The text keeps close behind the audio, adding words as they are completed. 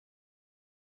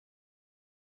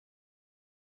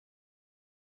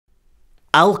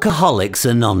Alcoholics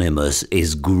Anonymous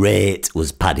is great,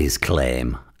 was Paddy's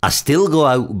claim. I still go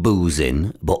out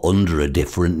boozing, but under a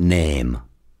different name.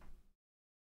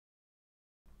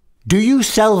 Do you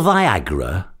sell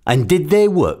Viagra? And did they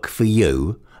work for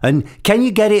you? And can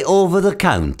you get it over the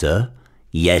counter?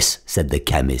 Yes, said the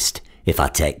chemist, if I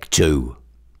take 2.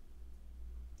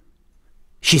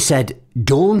 She said,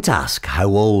 don't ask how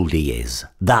old he is.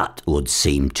 That would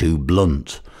seem too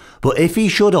blunt. But if he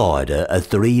should order a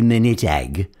 3-minute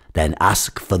egg, then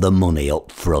ask for the money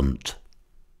up front.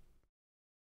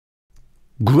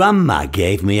 Grandma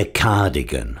gave me a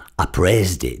cardigan. I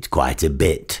praised it quite a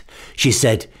bit. She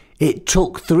said, it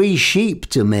took 3 sheep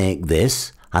to make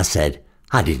this. I said,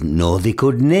 I didn't know they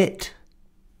could knit.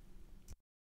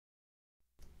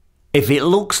 If it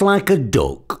looks like a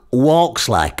duck, walks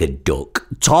like a duck,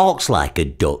 talks like a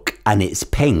duck, and it's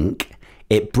pink,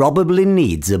 it probably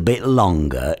needs a bit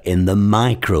longer in the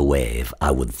microwave,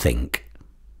 I would think.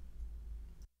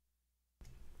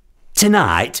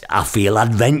 Tonight I feel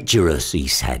adventurous, he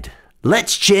said.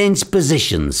 Let's change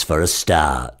positions for a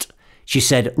start. She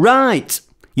said, right,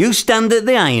 you stand at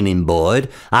the ironing board,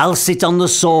 I'll sit on the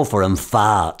sofa and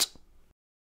fart.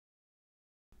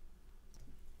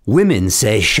 Women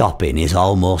say shopping is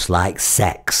almost like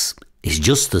sex. It's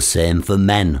just the same for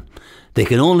men. They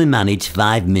can only manage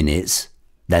 5 minutes,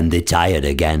 then they're tired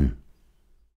again.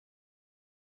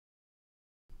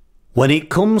 When it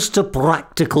comes to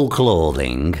practical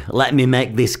clothing, let me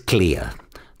make this clear.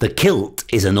 The kilt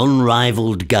is an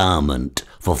unrivalled garment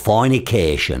for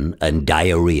fornication and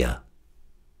diarrhea.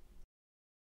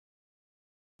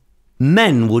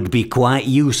 Men would be quite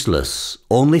useless,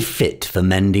 only fit for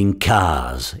mending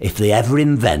cars, if they ever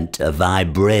invent a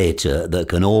vibrator that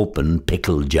can open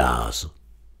pickle jars.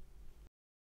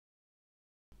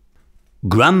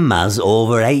 Grandma's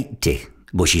over 80,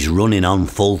 but she's running on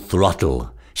full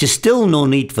throttle. She's still no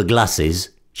need for glasses,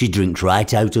 she drinks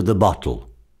right out of the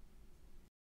bottle.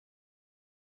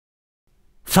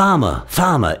 Farmer,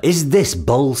 farmer, is this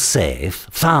bull safe?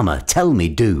 Farmer, tell me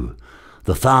do.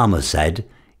 The farmer said,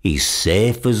 he's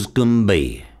safe as can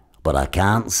be, but I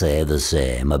can't say the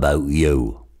same about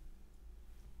you.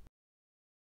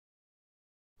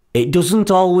 It doesn't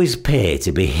always pay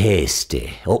to be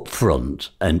hasty, upfront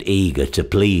and eager to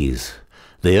please.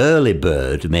 The early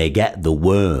bird may get the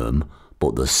worm,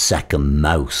 but the second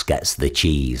mouse gets the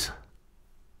cheese.